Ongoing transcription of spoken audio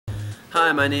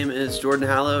Hi, my name is Jordan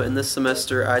Hallow, and this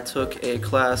semester I took a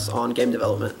class on game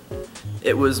development.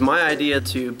 It was my idea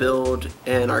to build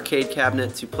an arcade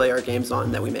cabinet to play our games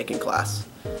on that we make in class.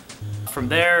 From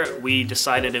there, we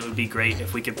decided it would be great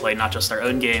if we could play not just our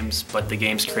own games, but the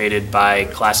games created by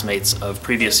classmates of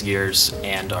previous years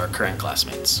and our current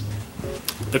classmates.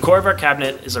 The core of our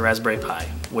cabinet is a Raspberry Pi,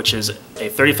 which is a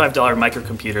 $35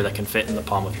 microcomputer that can fit in the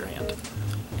palm of your hand.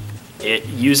 It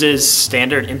uses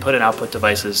standard input and output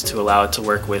devices to allow it to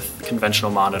work with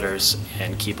conventional monitors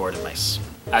and keyboard and mice.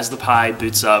 As the Pi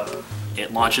boots up,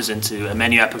 it launches into a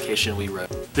menu application we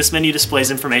wrote. This menu displays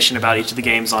information about each of the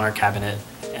games on our cabinet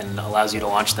and allows you to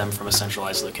launch them from a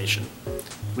centralized location.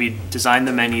 We designed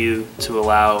the menu to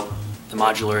allow the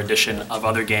modular addition of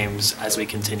other games as we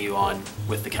continue on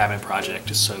with the cabinet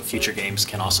project, so future games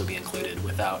can also be included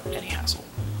without any hassle.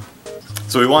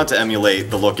 So we wanted to emulate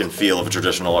the look and feel of a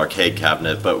traditional arcade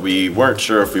cabinet, but we weren't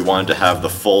sure if we wanted to have the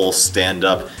full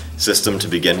stand-up system to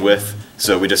begin with.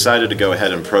 So we decided to go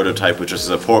ahead and prototype, which is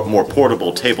a more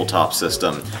portable tabletop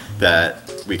system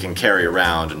that we can carry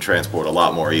around and transport a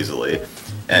lot more easily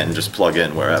and just plug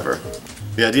in wherever.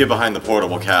 The idea behind the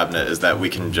portable cabinet is that we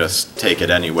can just take it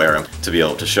anywhere to be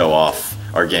able to show off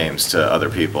our games to other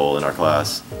people in our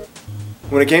class.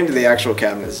 When it came to the actual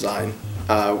cabinet design,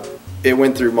 it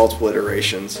went through multiple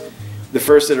iterations. The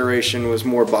first iteration was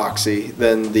more boxy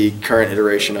than the current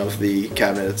iteration of the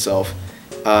cabinet itself.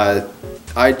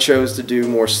 I chose to do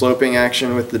more sloping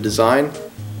action with the design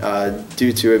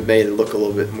due to it made it look a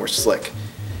little bit more slick.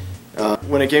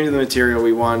 When it came to the material,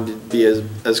 we wanted to be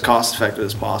as cost effective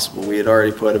as possible. We had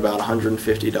already put about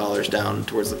 $150 down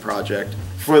towards the project.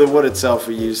 For the wood itself,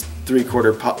 we used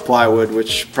 3/4 plywood,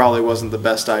 which probably wasn't the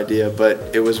best idea, but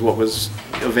it was what was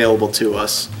available to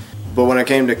us. But when it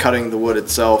came to cutting the wood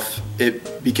itself,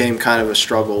 it became kind of a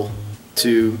struggle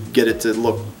to get it to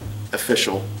look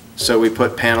official. So we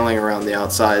put paneling around the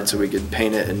outside so we could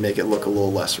paint it and make it look a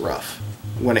little less rough.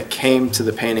 When it came to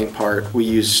the painting part, we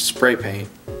used spray paint.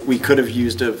 We could have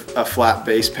used a flat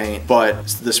base paint, but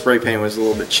the spray paint was a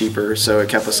little bit cheaper, so it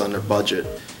kept us under budget.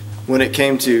 When it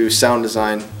came to sound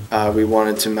design, we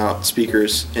wanted to mount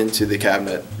speakers into the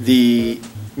cabinet. The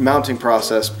mounting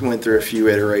process went through a few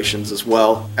iterations as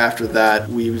well. After that,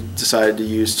 we decided to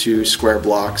use 2 square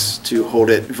blocks to hold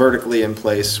it vertically in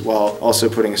place while also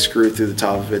putting a screw through the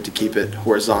top of it to keep it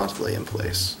horizontally in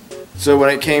place. So when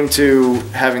it came to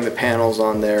having the panels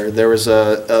on there, there was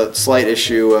a slight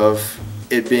issue of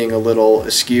it being a little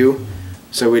askew,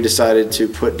 so we decided to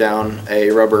put down a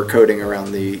rubber coating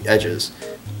around the edges.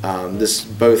 This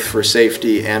both for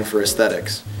safety and for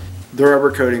aesthetics. The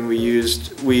rubber coating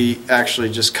we actually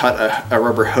just cut a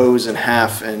rubber hose in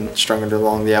half and strung it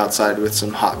along the outside with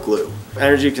some hot glue.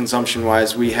 Energy consumption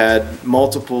wise, we had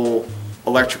multiple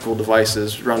electrical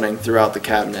devices running throughout the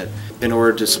cabinet. In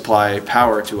order to supply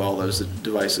power to all those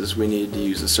devices, we needed to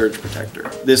use a surge protector.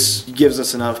 This gives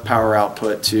us enough power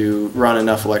output to run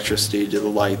enough electricity to the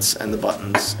lights and the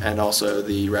buttons and also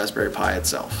the Raspberry Pi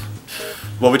itself.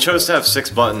 Well, we chose to have 6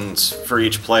 buttons for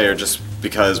each player just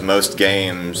because most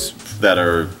games that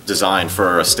are designed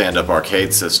for a stand-up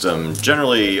arcade system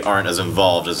generally aren't as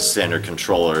involved as a standard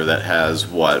controller that has,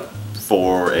 about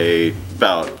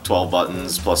 12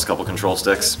 buttons plus a couple control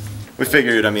sticks. We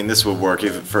figured, this would work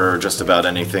even for just about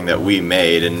anything that we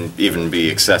made and even be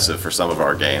excessive for some of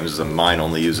our games. Mine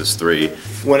only uses 3.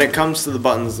 When it comes to the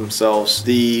buttons themselves,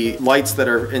 the lights that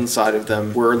are inside of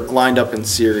them were lined up in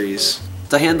series.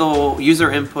 To handle user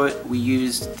input, we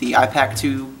used the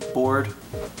iPAC2 board.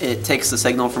 It takes the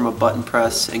signal from a button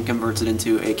press and converts it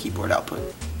into a keyboard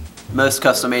output. Most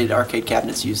custom-made arcade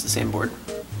cabinets use the same board.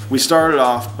 We started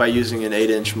off by using an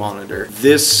 8-inch monitor.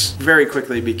 This very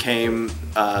quickly became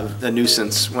a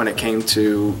nuisance when it came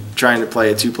to trying to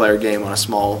play a 2-player game on a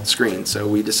small screen, so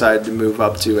we decided to move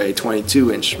up to a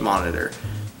 22-inch monitor.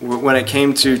 When it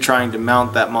came to trying to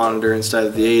mount that monitor instead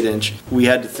of the 8-inch, we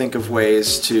had to think of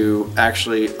ways to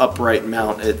actually upright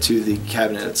mount it to the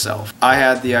cabinet itself. I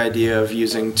had the idea of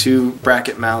using 2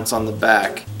 bracket mounts on the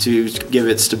back to give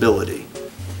it stability.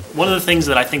 One of the things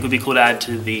that I think would be cool to add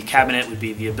to the cabinet would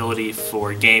be the ability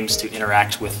for games to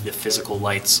interact with the physical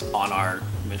lights on our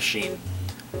machine.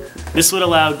 This would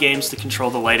allow games to control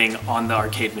the lighting on the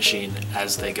arcade machine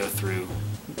as they go through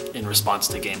in response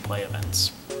to gameplay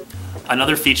events.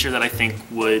 Another feature that I think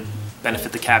would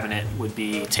benefit the cabinet would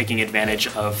be taking advantage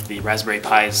of the Raspberry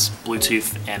Pi's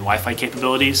Bluetooth and Wi-Fi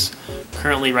capabilities.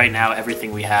 Currently, right now,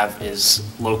 everything we have is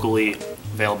locally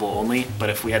available only, but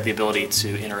if we had the ability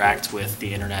to interact with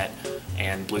the internet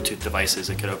and Bluetooth devices,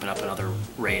 it could open up another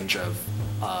range of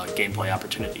gameplay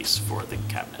opportunities for the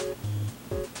cabinet.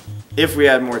 if we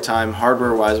had more time,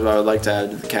 hardware-wise, what I would like to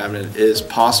add to the cabinet is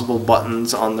possible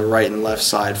buttons on the right and left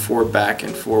side for back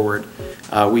and forward.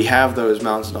 We have those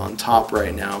mounted on top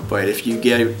right now, but if you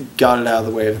got it out of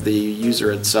the way of the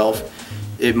user itself,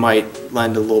 it might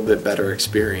lend a little bit better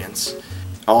experience.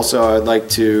 Also, I'd like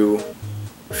to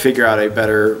figure out a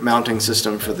better mounting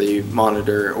system for the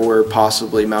monitor, or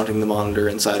possibly mounting the monitor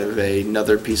inside of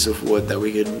another piece of wood that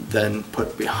we could then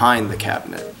put behind the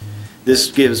cabinet. This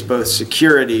gives both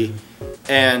security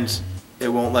and it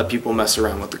won't let people mess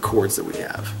around with the cords that we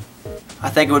have. I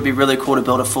think it would be really cool to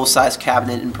build a full-size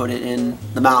cabinet and put it in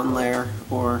the mountain lair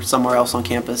or somewhere else on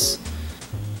campus.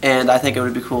 And I think it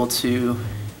would be cool to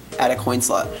add a coin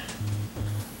slot.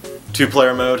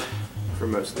 2-player mode. For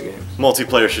most of the games.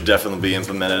 Multiplayer should definitely be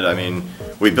implemented. I mean,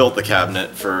 we built the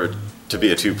cabinet to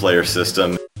be a 2-player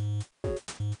system.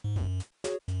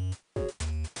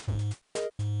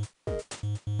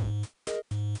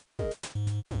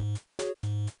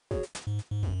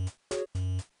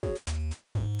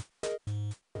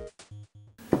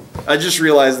 I just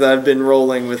realized that I've been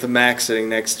rolling with a Mac sitting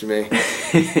next to me.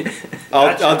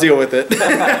 I'll deal with it. We'll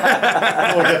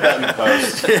get that in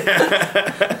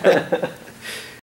post.